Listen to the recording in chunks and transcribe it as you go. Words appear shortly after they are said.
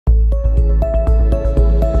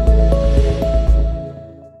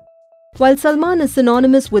While Salman is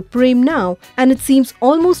synonymous with Prem now, and it seems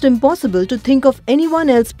almost impossible to think of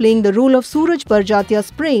anyone else playing the role of Sooraj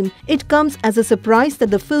Barjatya's Prem, it comes as a surprise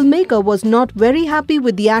that the filmmaker was not very happy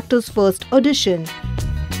with the actor's first audition.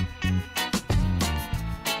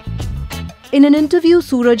 In an interview,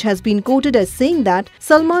 Sooraj has been quoted as saying that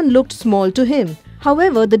Salman looked small to him.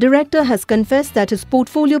 However, the director has confessed that his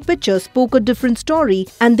portfolio picture spoke a different story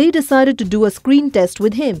and they decided to do a screen test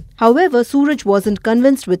with him. However, Sooraj wasn't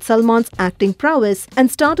convinced with Salman's acting prowess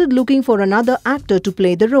and started looking for another actor to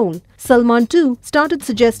play the role. Salman too started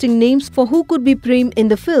suggesting names for who could be Prem in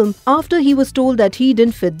the film after he was told that he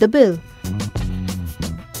didn't fit the bill.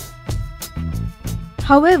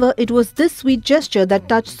 However, it was this sweet gesture that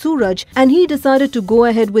touched Sooraj and he decided to go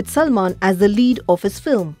ahead with Salman as the lead of his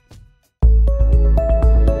film.